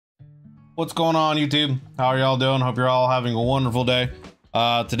What's going on, YouTube? How are y'all doing? Hope you're all having a wonderful day.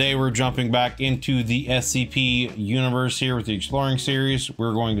 Today we're jumping back into the SCP universe here with the Exploring series.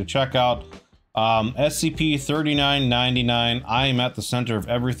 We're going to check out SCP-3999. I am at the center of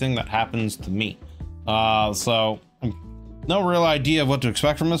everything that happens to me. So no real idea of what to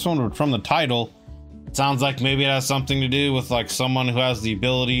expect from this one, but from the title, it sounds like maybe it has something to do with like someone who has the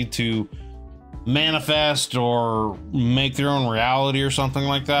ability to manifest or make their own reality or something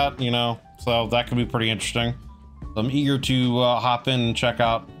like that, you know, so that could be pretty interesting. I'm eager to hop in and check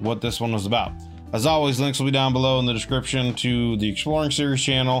out what this one was about. As always, links will be down below in the description to the Exploring series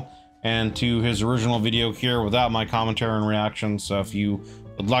channel and to his original video here without my commentary and reaction. So if you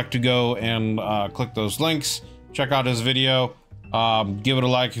would like to go and click those links, check out his video, give it a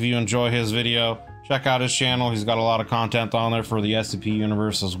like if you enjoy his video, check out his channel. He's got a lot of content on there for the SCP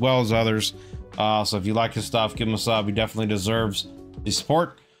universe as well as others. So if you like his stuff, give him a sub. He definitely deserves the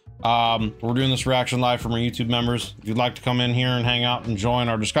support. We're doing this reaction live from our YouTube members. If you'd like to come in here and hang out and join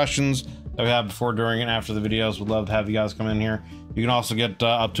our discussions that we have before, during, and after the videos, we'd love to have you guys come in here. You can also get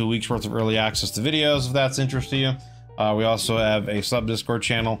up to a week's worth of early access to videos if that's interest to you. We also have a sub Discord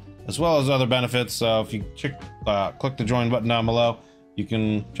channel as well as other benefits. So if you click the join button down below, you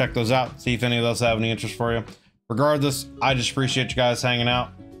can check those out, see if any of those have any interest for you. Regardless, I just appreciate you guys hanging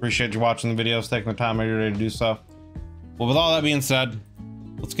out. Appreciate you watching the videos, taking the time out of your day to do so. Well, with all that being said,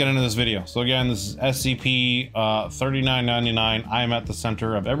 let's get into this video. So again, this is SCP-3999. I am at the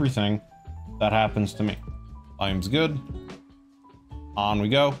center of everything that happens to me. Volume's good. On we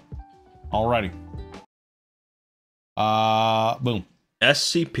go. Alrighty. Boom.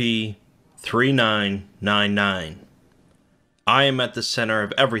 SCP-3999. I am at the center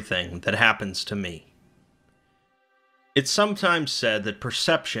of everything that happens to me. It's sometimes said that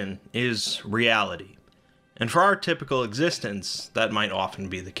perception is reality, and for our typical existence, that might often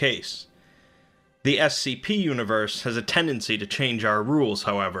be the case. The SCP universe has a tendency to change our rules,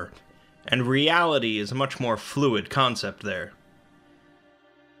 however, and reality is a much more fluid concept there.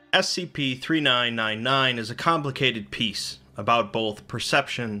 SCP-3999 is a complicated piece about both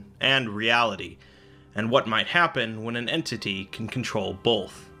perception and reality, and what might happen when an entity can control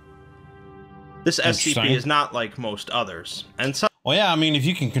both. This SCP is not like most others, and some— well, yeah, I mean, if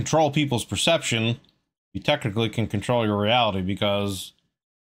you can control people's perception, you technically can control your reality, because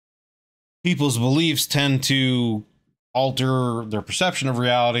people's beliefs tend to alter their perception of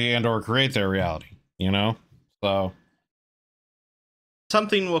reality and or create their reality, you know? So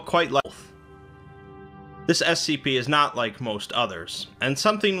something will quite like— this SCP is not like most others, and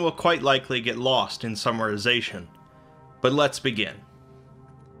something will quite likely get lost in summarization. But let's begin.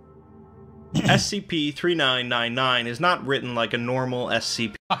 SCP-3999 is not written like a normal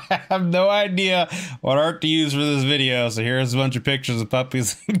SCP. I have no idea what art to use for this video, so here's a bunch of pictures of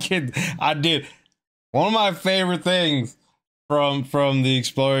puppies and kids. I did. One of my favorite things from the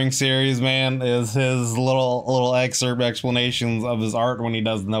Exploring series, man, is his little excerpt explanations of his art when he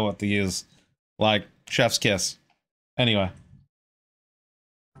doesn't know what to use. Like, chef's kiss. Anyway.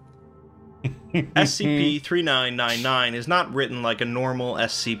 SCP-3999 is not written like a normal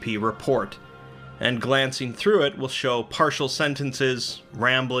SCP report, and glancing through it will show partial sentences,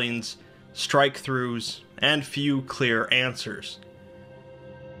 ramblings, strike-throughs, and few clear answers.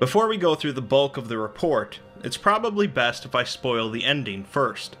 Before we go through the bulk of the report, it's probably best if I spoil the ending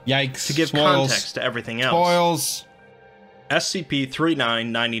first. Yikes. To give context to everything else. Spoils.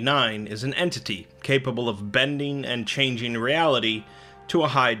 SCP-3999 is an entity capable of bending and changing reality to a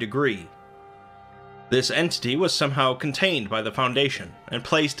high degree. This entity was somehow contained by the Foundation and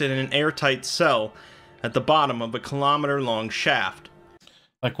placed in an airtight cell at the bottom of a kilometer-long shaft.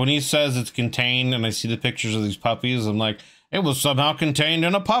 Like when he says it's contained and I see the pictures of these puppies, I'm like, it was somehow contained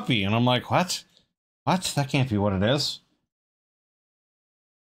in a puppy. And I'm like, what? What? That can't be what it is.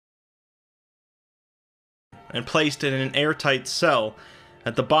 And placed in an airtight cell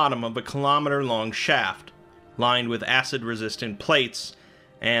at the bottom of a kilometer-long shaft, lined with acid-resistant plates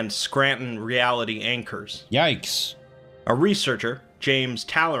and Scranton reality anchors. Yikes. A researcher, James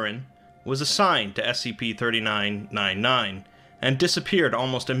Tallerin, was assigned to SCP-3999 and disappeared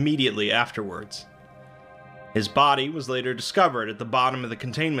almost immediately afterwards. His body was later discovered at the bottom of the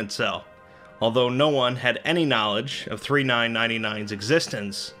containment cell, although no one had any knowledge of 3999's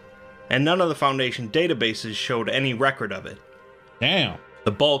existence, and none of the Foundation databases showed any record of it. Damn.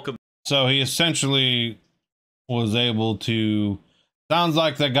 The bulk of— so he essentially was able to— sounds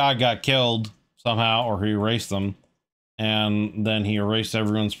like that guy got killed somehow, or he erased them, and then he erased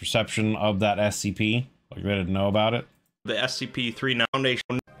everyone's perception of that SCP. Like they didn't know about it. The SCP-39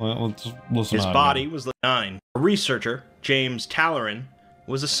 Foundation— well, let's listen. His body was 9. A researcher, James Tallerin,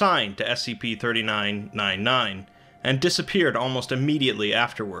 was assigned to SCP-3999 and disappeared almost immediately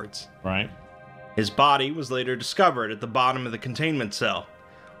afterwards. Right. His body was later discovered at the bottom of the containment cell,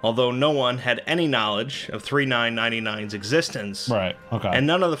 although no one had any knowledge of 3999's existence. Right. Okay. And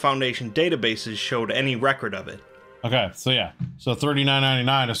none of the Foundation databases showed any record of it. Okay, so yeah. So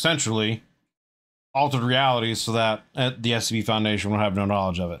 3999 essentially altered reality so that the SCP Foundation would have no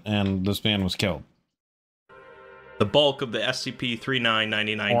knowledge of it, and this man was killed. The bulk of the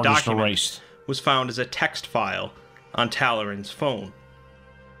SCP-3999 Or just document erased. was found as a text file on Talleyrand's phone.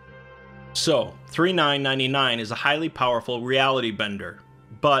 So, 3999 is a highly powerful reality bender,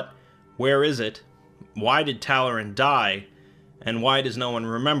 but where is it? Why did Talleyrand die? And why does no one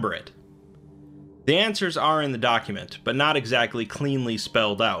remember it? The answers are in the document, but not exactly cleanly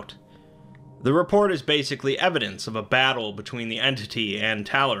spelled out. The report is basically evidence of a battle between the entity and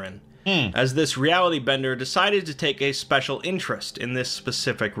Talleyrand, as this reality bender decided to take a special interest in this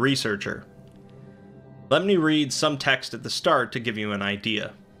specific researcher. Let me read some text at the start to give you an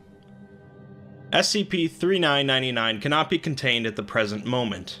idea. SCP-3999 cannot be contained at the present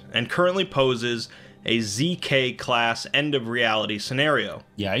moment, and currently poses a ZK-class end-of-reality scenario.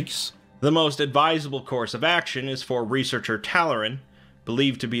 Yikes. The most advisable course of action is for researcher Talleyrand,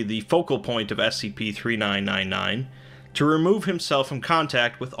 believed to be the focal point of SCP-3999, to remove himself from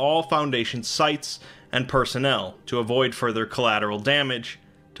contact with all Foundation sites and personnel to avoid further collateral damage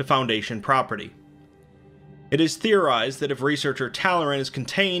to Foundation property. It is theorized that if researcher Talleyrand is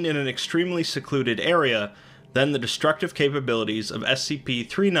contained in an extremely secluded area, then the destructive capabilities of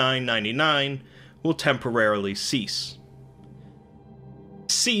SCP-3999 will temporarily cease.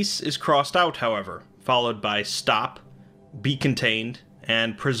 Cease is crossed out, however, followed by stop, be contained,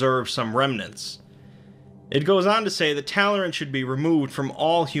 and preserve some remnants. It goes on to say that Talleyrand should be removed from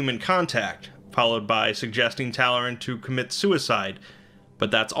all human contact, followed by suggesting Talleyrand to commit suicide,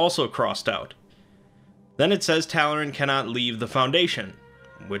 but that's also crossed out. Then it says Talleyrand cannot leave the Foundation,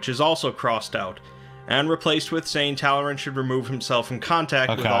 which is also crossed out, and replaced with saying Talleyrand should remove himself from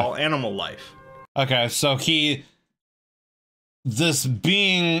contact with all animal life. Okay, so this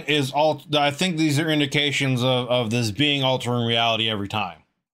being is I think these are indications of this being altering reality every time.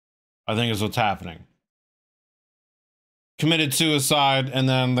 I think is what's happening. Committed suicide, and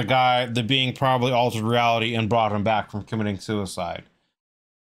then the being probably altered reality and brought him back from committing suicide.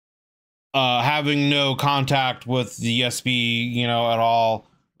 Having no contact with the SCP, at all,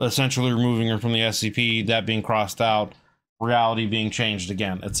 essentially removing her from the SCP, that being crossed out, reality being changed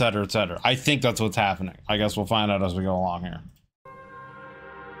again, etc., etc. I think that's what's happening. I guess we'll find out as we go along here.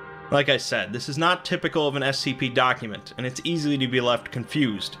 Like I said, this is not typical of an SCP document, and it's easy to be left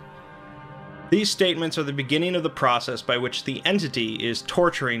confused. These statements are the beginning of the process by which the entity is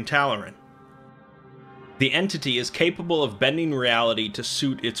torturing Talleyrand. The entity is capable of bending reality to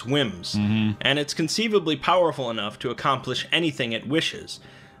suit its whims, and it's conceivably powerful enough to accomplish anything it wishes,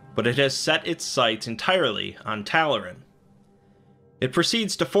 but it has set its sights entirely on Talleyrand. It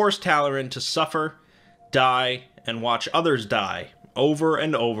proceeds to force Talleyrand to suffer, die, and watch others die, over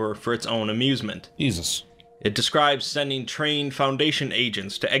and over for its own amusement. Jesus. It describes sending trained Foundation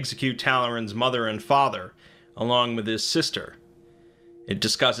agents to execute Talleyrand's mother and father, along with his sister. It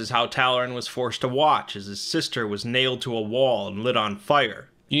discusses how Talleyrand was forced to watch as his sister was nailed to a wall and lit on fire.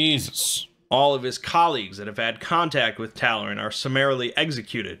 Jesus. All of his colleagues that have had contact with Talleyrand are summarily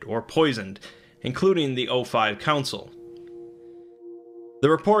executed or poisoned, including the O5 Council. The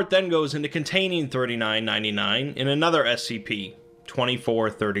report then goes into containing 3999 in another SCP,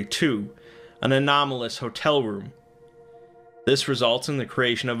 2432, an anomalous hotel room. This results in the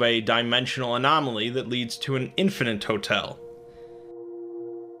creation of a dimensional anomaly that leads to an infinite hotel.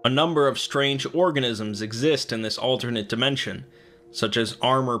 A number of strange organisms exist in this alternate dimension, such as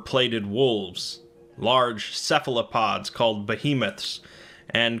armor-plated wolves, large cephalopods called behemoths,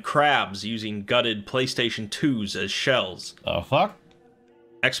 and crabs using gutted PlayStation 2s as shells. The fuck?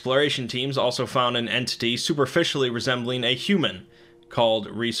 Exploration teams also found an entity superficially resembling a human, called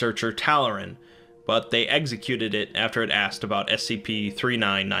Researcher Talleyrand, but they executed it after it asked about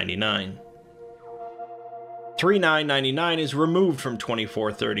SCP-3999. 3999 is removed from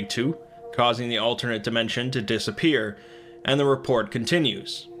 2432, causing the alternate dimension to disappear, and the report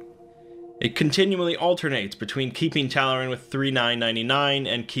continues. It continually alternates between keeping Talleyrand with 3999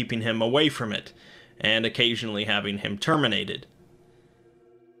 and keeping him away from it, and occasionally having him terminated.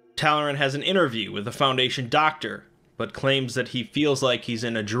 Talleyrand has an interview with the Foundation doctor, but claims that he feels like he's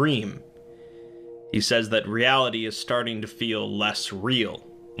in a dream. He says that reality is starting to feel less real.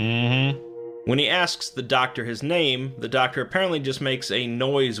 When he asks the doctor his name, the doctor apparently just makes a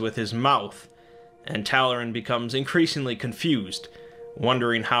noise with his mouth, and Talleyrand becomes increasingly confused,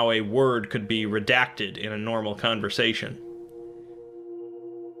 wondering how a word could be redacted in a normal conversation.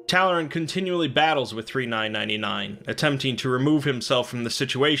 Talaran continually battles with 3999, attempting to remove himself from the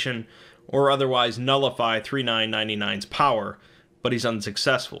situation or otherwise nullify 3999's power, but he's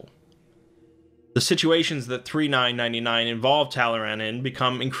unsuccessful. The situations that 3999 involve Talaran in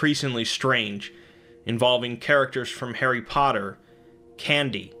become increasingly strange, involving characters from Harry Potter,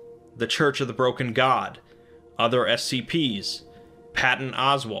 Candy, the Church of the Broken God, other SCPs, Patton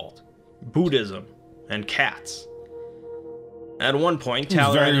Oswalt, Buddhism, and cats. At one point,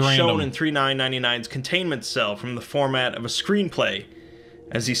 Talaran is shown in 3999's containment cell from the format of a screenplay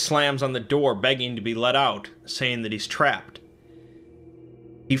as he slams on the door begging to be let out, saying that he's trapped.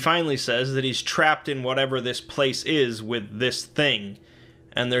 He finally says that he's trapped in whatever this place is with this thing,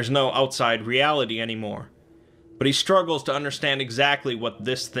 and there's no outside reality anymore, but he struggles to understand exactly what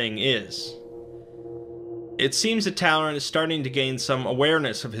this thing is. It seems that Talaran is starting to gain some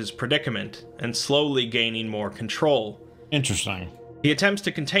awareness of his predicament, and slowly gaining more control. Interesting. He attempts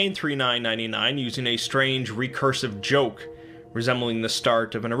to contain 3999 using a strange recursive joke, resembling the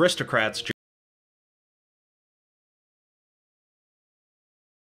start of an aristocrat's joke.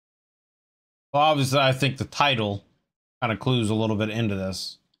 Well, obviously, I think the title kind of clues a little bit into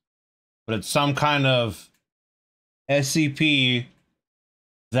this, but it's some kind of SCP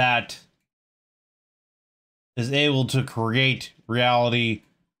that is able to create reality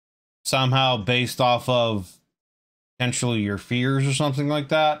somehow based off of potentially your fears or something like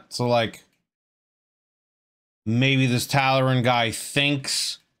that. So, like, maybe this Talaran guy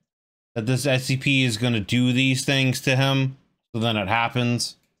thinks that this SCP is going to do these things to him, so then it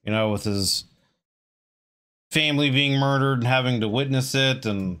happens, you know, with his family being murdered and having to witness it,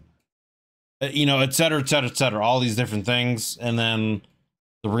 and you know, et cetera, et cetera, et cetera, all these different things. And then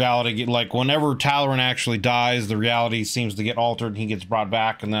the reality, like, whenever Talaran actually dies, the reality seems to get altered and he gets brought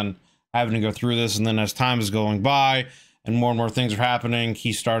back, and then having to go through this. And then as time is going by and more things are happening,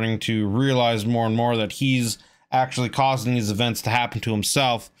 he's starting to realize more and more that he's actually causing these events to happen to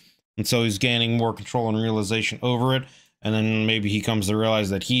himself, and so he's gaining more control and realization over it. And then maybe he comes to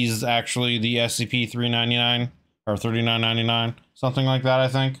realize that he's actually the SCP-399 or 3999, something like that, I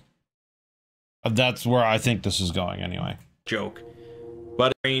think. That's where I think this is going anyway. Joke,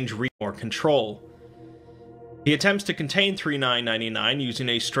 but range more control. He attempts to contain 3999 using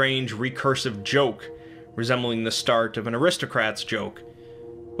a strange recursive joke, resembling the start of an aristocrat's joke,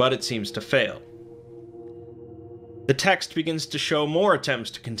 but it seems to fail. The text begins to show more attempts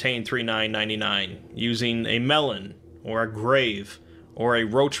to contain 3999, using a melon, or a grave, or a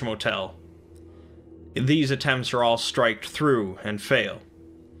roach motel. These attempts are all striked through and fail.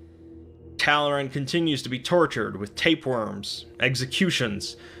 Talaran continues to be tortured with tapeworms,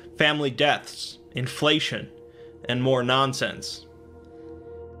 executions, family deaths, inflation, and more nonsense.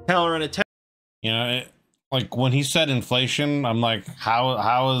 Talaran attempts... You know, like, when he said inflation, I'm like,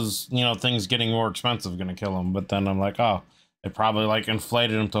 how is, you know, things getting more expensive gonna kill him? But then I'm like, oh, it probably, like,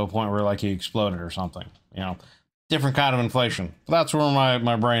 inflated him to a point where, like, he exploded or something, you know? Different kind of inflation. But that's where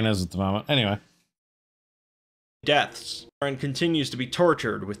my brain is at the moment. Anyway. Deaths. And continues to be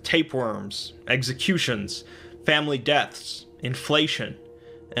tortured with tapeworms, executions, family deaths, inflation,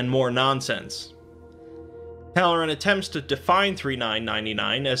 and more nonsense. Talaran attempts to define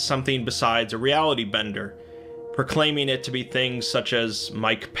 3999 as something besides a reality bender, proclaiming it to be things such as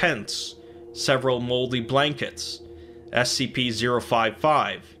Mike Pence, several moldy blankets,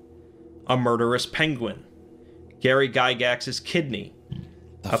 SCP-055, a murderous penguin, Gary Gygax's kidney,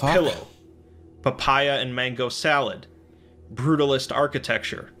 a pillow, papaya and mango salad, brutalist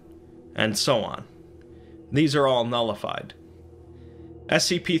architecture, and so on. These are all nullified.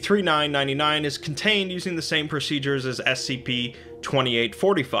 SCP-3999 is contained using the same procedures as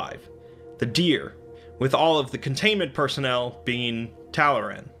SCP-2845, the deer, with all of the containment personnel being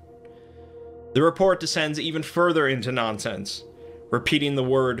Talaran. The report descends even further into nonsense, repeating the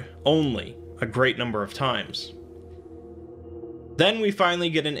word "only" a great number of times. Then we finally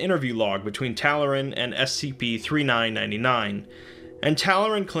get an interview log between Talaran and SCP-3999, and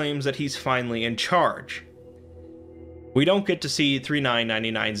Talaran claims that he's finally in charge. We don't get to see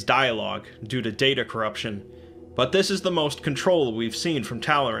 3999's dialogue due to data corruption, but this is the most control we've seen from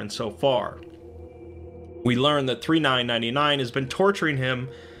Talaran so far. We learn that 3999 has been torturing him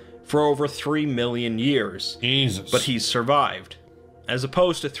for over 3 million years, Jesus. But he's survived, as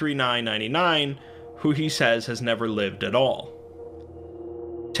opposed to 3999, who he says has never lived at all.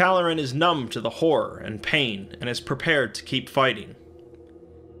 Talaran is numb to the horror and pain and is prepared to keep fighting.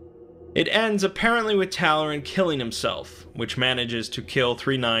 It ends apparently with Talaran killing himself, which manages to kill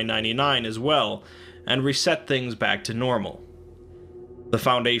 3999 as well, and reset things back to normal. The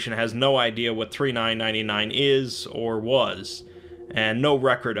Foundation has no idea what 3999 is or was, and no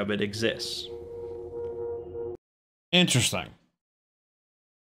record of it exists. Interesting.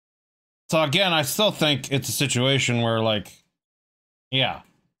 So again, I still think it's a situation where, like, yeah,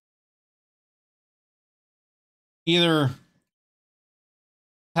 either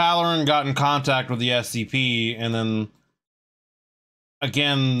Talon got in contact with the SCP, and then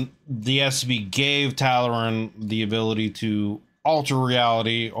again, the SCP gave Talon the ability to alter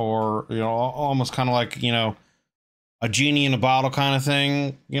reality, or, you know, almost kind of like, you know, a genie in a bottle kind of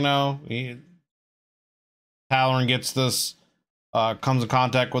thing. You know, Talon gets this, comes in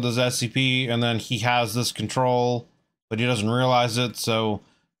contact with his SCP, and then he has this control, but he doesn't realize it. So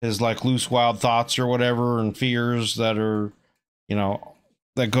his, like, loose, wild thoughts or whatever, and fears that are, you know,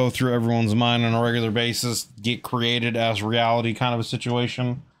 that go through everyone's mind on a regular basis get created as reality, kind of a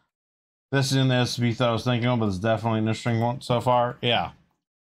situation. This isn't the SCP that I was thinking of, but it's definitely an interesting one so far. Yeah.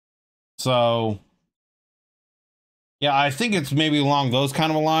 So, yeah, I think it's maybe along those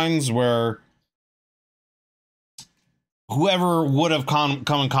kind of lines where whoever would have come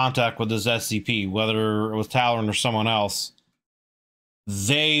in contact with this SCP, whether it was Talon or someone else,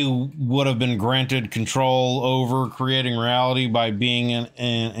 they would have been granted control over creating reality by being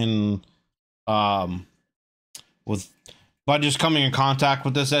by just coming in contact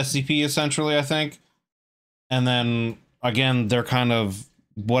with this SCP, essentially, I think. And then again, their kind of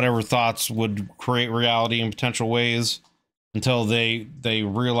whatever thoughts would create reality in potential ways until they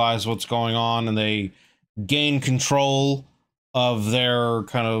realize what's going on, and they gain control of their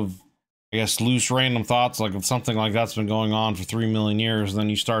kind of, I guess, loose random thoughts. Like, if something like that's been going on for 3 million years, then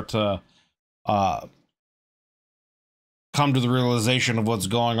you start to come to the realization of what's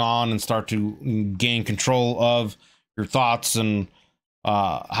going on and start to gain control of your thoughts and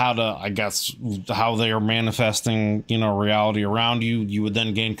how to, I guess, how they are manifesting, you know, reality around you. You would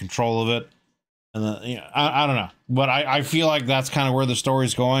then gain control of it. And then, you know, I don't know, but I feel like that's kind of where the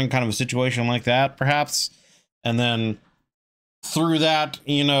story's going, kind of a situation like that, perhaps. And then through that,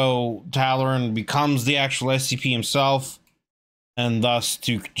 you know, Talon becomes the actual SCP himself, and thus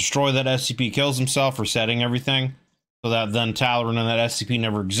to destroy that SCP kills himself, resetting everything, so that then Talon and that SCP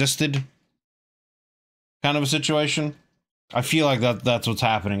never existed, kind of a situation. I feel like that's what's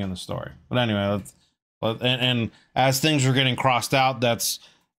happening in the story. But anyway, and as things are getting crossed out, that's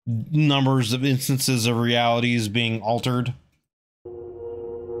numbers of instances of realities being altered.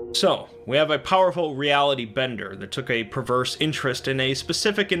 So, we have a powerful reality bender that took a perverse interest in a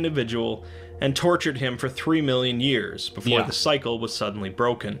specific individual and tortured him for 3 million years before the cycle was suddenly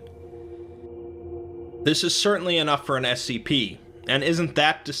broken. This is certainly enough for an SCP, and isn't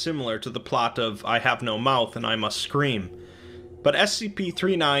that dissimilar to the plot of I Have No Mouth and I Must Scream. But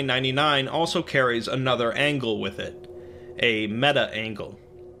SCP-3999 also carries another angle with it, a meta-angle.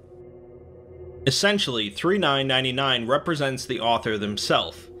 Essentially, 3999 represents the author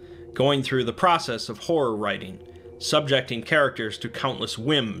themselves, going through the process of horror writing, subjecting characters to countless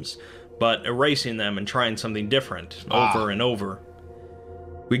whims, but erasing them and trying something different, over and over.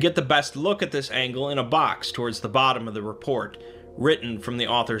 We get the best look at this angle in a box towards the bottom of the report, written from the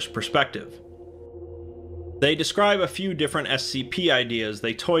author's perspective. They describe a few different SCP ideas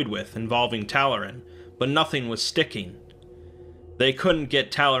they toyed with involving Talon, but nothing was sticking. They couldn't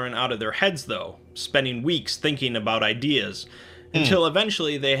get Talon out of their heads, though, spending weeks thinking about ideas, until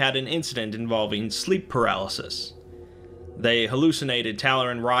eventually they had an incident involving sleep paralysis. They hallucinated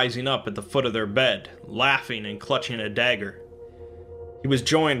Talon rising up at the foot of their bed, laughing and clutching a dagger. He was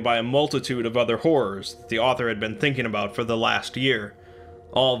joined by a multitude of other horrors that the author had been thinking about for the last year,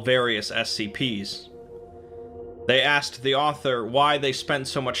 all various SCPs. They asked the author why they spent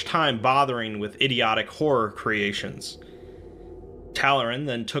so much time bothering with idiotic horror creations. Talon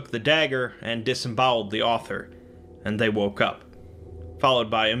then took the dagger and disemboweled the author, and they woke up, followed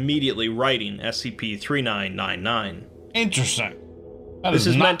by immediately writing SCP-3999. Interesting. This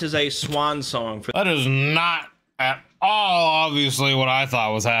is meant as a swan song for— That is not at all obviously what I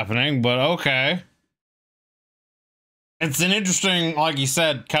thought was happening, but okay. It's an interesting, like you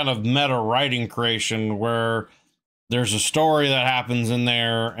said, kind of meta writing creation where there's a story that happens in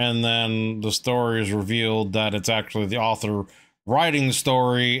there, and then the story is revealed that it's actually the author writing the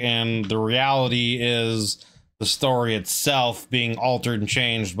story, and the reality is the story itself being altered and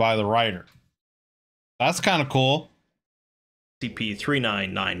changed by the writer. That's kind of cool.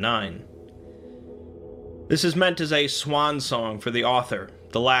 SCP-3999. This is meant as a swan song for the author,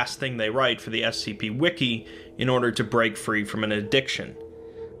 the last thing they write for the SCP Wiki in order to break free from an addiction,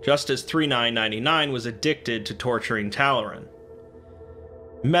 just as 3999 was addicted to torturing Talon.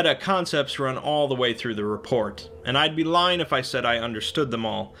 Meta concepts run all the way through the report, and I'd be lying if I said I understood them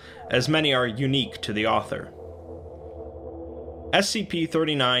all, as many are unique to the author.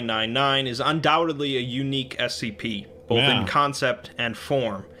 SCP-3999 is undoubtedly a unique SCP, both in concept and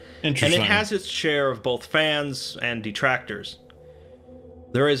form, and it has its share of both fans and detractors.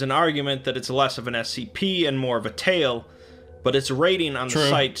 There is an argument that it's less of an SCP and more of a tale, but its rating on the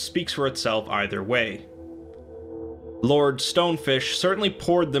site speaks for itself either way. Lord Stonefish certainly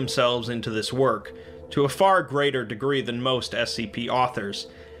poured themselves into this work, to a far greater degree than most SCP authors,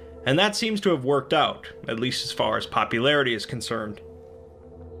 and that seems to have worked out, at least as far as popularity is concerned.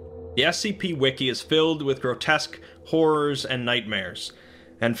 The SCP Wiki is filled with grotesque horrors and nightmares,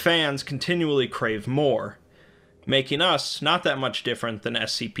 and fans continually crave more, making us not that much different than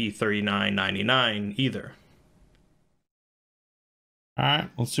SCP-3999 either.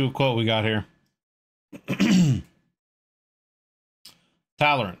 Alright, let's see what quote we got here.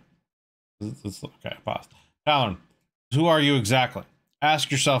 Talon. Okay, pause. Talon, who are you exactly?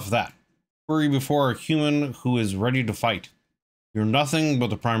 Ask yourself that. Who are you before a human who is ready to fight? You're nothing but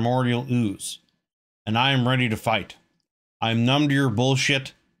the primordial ooze. And I am ready to fight. I'm numb to your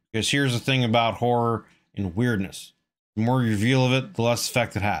bullshit, because here's the thing about horror and weirdness. The more you reveal of it, the less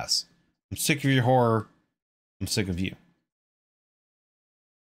effect it has. I'm sick of your horror. I'm sick of you.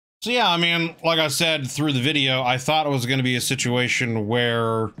 So yeah, I mean, like I said through the video, I thought it was going to be a situation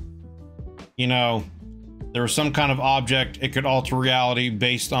where, you know, there was some kind of object, it could alter reality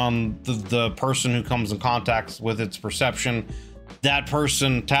based on the person who comes in contact with its perception. That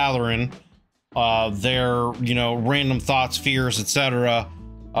person, Talaran, their, you know, random thoughts, fears, etc.,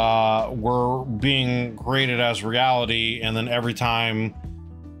 were being created as reality, and then every time,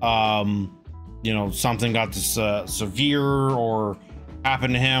 you know, something got this severe or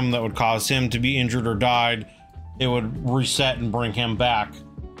happened to him that would cause him to be injured or died, it would reset and bring him back,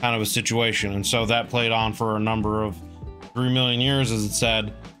 kind of a situation. And so that played on for a number of 3 million years, as it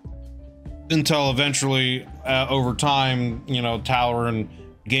said, until eventually, over time, you know, Talaran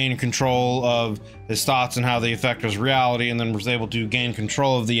gained control of his thoughts and how they affect his reality, and then was able to gain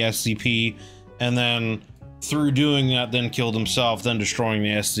control of the SCP, and then through doing that, then killed himself, then destroying the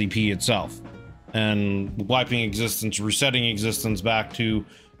SCP itself, and wiping existence, resetting existence back to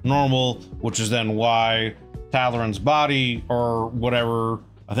normal, which is then why Talaran's body, or whatever,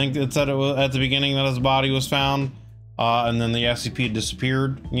 I think it said it was at the beginning that his body was found, and then the SCP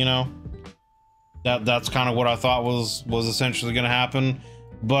disappeared, you know? That's kind of what I thought was essentially going to happen,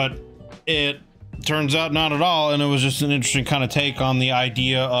 but it turns out not at all, and it was just an interesting kind of take on the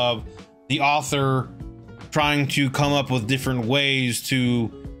idea of the author trying to come up with different ways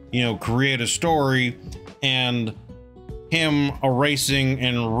to, you know, create a story, and him erasing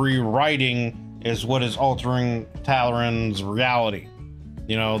and rewriting is what is altering Talaran's reality.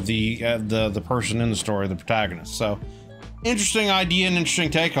 You know, the person in the story, the protagonist. So interesting idea and interesting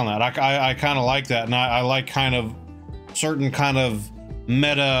take on that. I kind of like that, and I like kind of certain kind of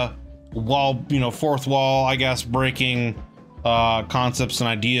meta wall, you know, fourth wall, I guess, breaking concepts and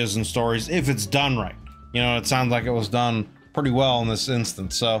ideas and stories if it's done right. You know, it sounds like it was done pretty well in this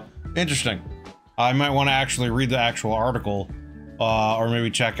instance. So interesting. I might want to actually read the actual article, or maybe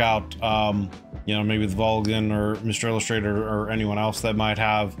check out, you know, maybe the Vulcan or Mr. Illustrator or anyone else that might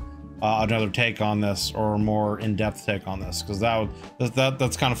have another take on this, or a more in-depth take on this, because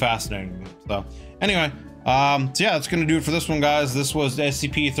that's kind of fascinating to me. So anyway, so yeah, that's gonna do it for this one, guys. This was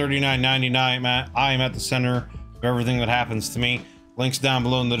SCP-3999. I am at the center of everything that happens to me. Links down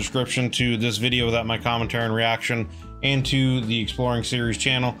below in the description to this video without my commentary and reaction, and to the Exploring Series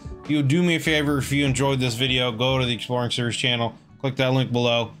channel. If you would do me a favor, if you enjoyed this video, go to the Exploring Series channel, click that link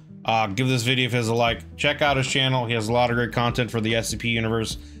below, give this video if it has a like, check out his channel. He has a lot of great content for the SCP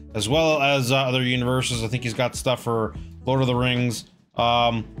universe, as well as other universes. I think he's got stuff for Lord of the Rings,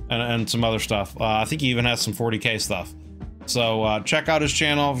 and some other stuff. I think he even has some 40K stuff. So check out his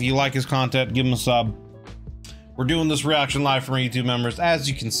channel. If you like his content, give him a sub. We're doing this reaction live for my YouTube members. As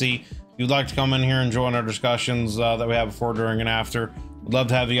you can see, if you'd like to come in here and join our discussions that we have before, during, and after, we'd love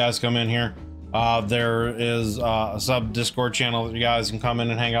to have you guys come in here. There is a sub Discord channel that you guys can come in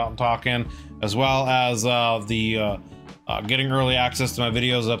and hang out and talk in, as well as getting early access to my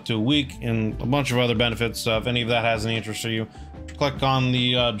videos up to a week, and a bunch of other benefits. If any of that has any interest to you, click on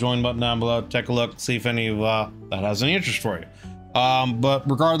the join button down below, take a look, see if any of that has any interest for you. But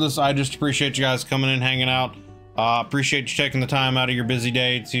regardless, I just appreciate you guys coming in, hanging out. Appreciate you taking the time out of your busy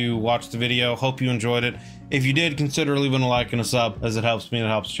day to watch the video. Hope you enjoyed it. If you did, consider leaving a like and a sub, as it helps me and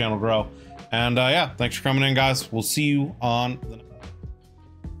it helps the channel grow. And yeah, thanks for coming in, guys. We'll see you on the next